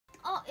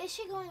is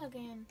she going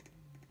again?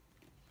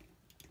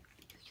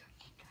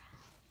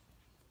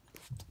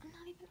 I'm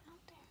not even out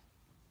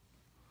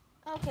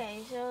there.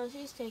 Okay, so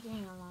she's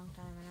taking a long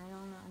time and I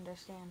don't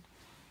understand.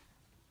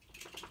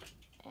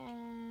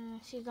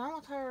 And she's done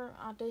with her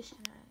audition.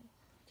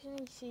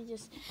 Didn't she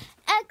just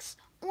X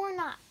or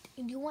not?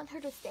 Do you want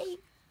her to stay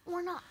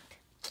or not?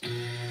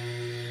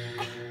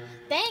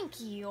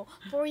 Thank you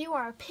for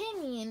your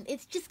opinion.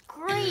 It's just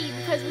great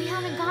because we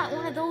haven't got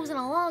one of those in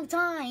a long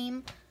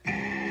time.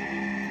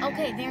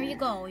 Okay, there you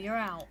go. You're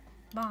out.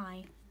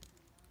 Bye.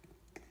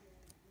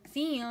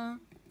 See ya.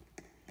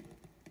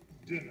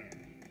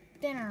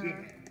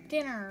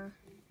 Dinner.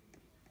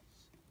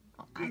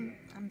 Oh,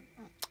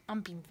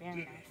 I'm being very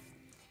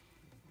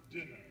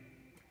nice.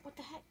 What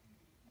the heck?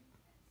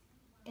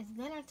 It's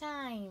dinner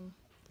time.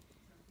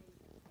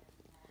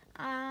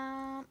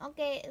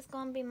 Okay, it's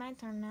gonna be my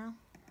turn now.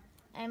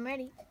 I'm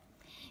ready.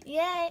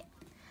 Yay!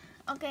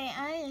 Okay,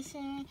 I just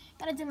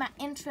gotta do my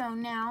intro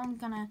now. I'm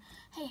gonna.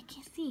 Hey, I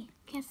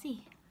can't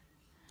see.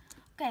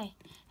 Okay,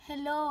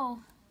 hello.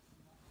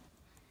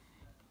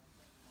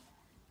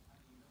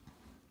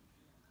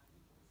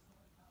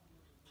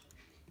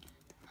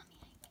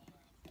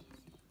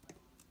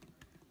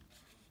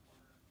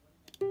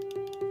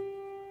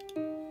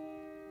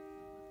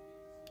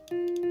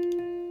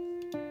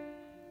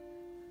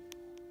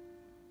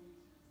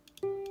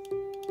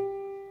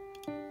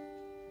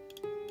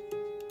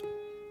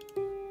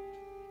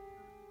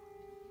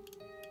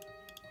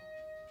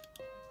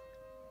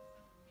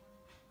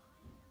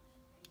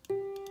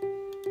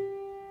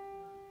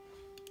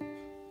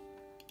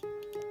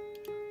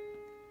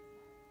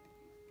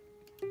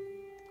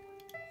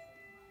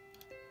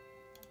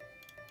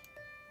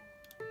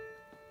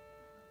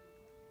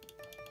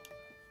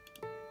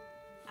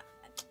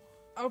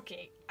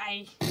 Okay,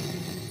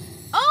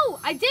 Oh,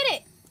 I did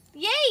it!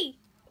 Yay!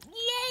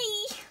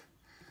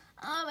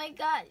 Oh my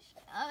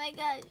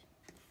gosh.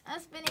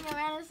 I'm spinning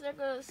around in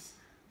circles.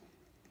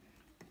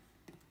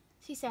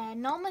 She said,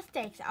 no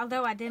mistakes,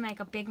 although I did make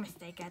a big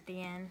mistake at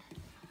the end.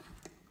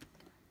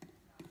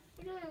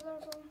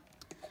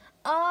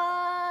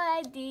 Oh,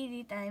 I did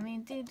it. I'm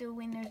into the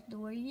winner's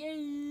door.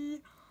 Yay!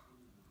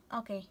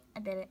 Okay, I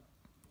did it.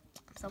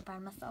 I'm so proud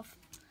of myself.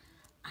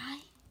 I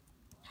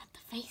have the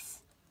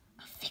face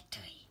of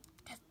victory.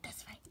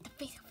 That's right, the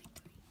face of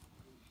victory.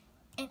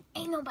 And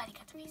ain't nobody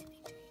got the face of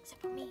victory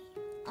except for me.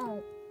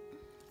 Oh.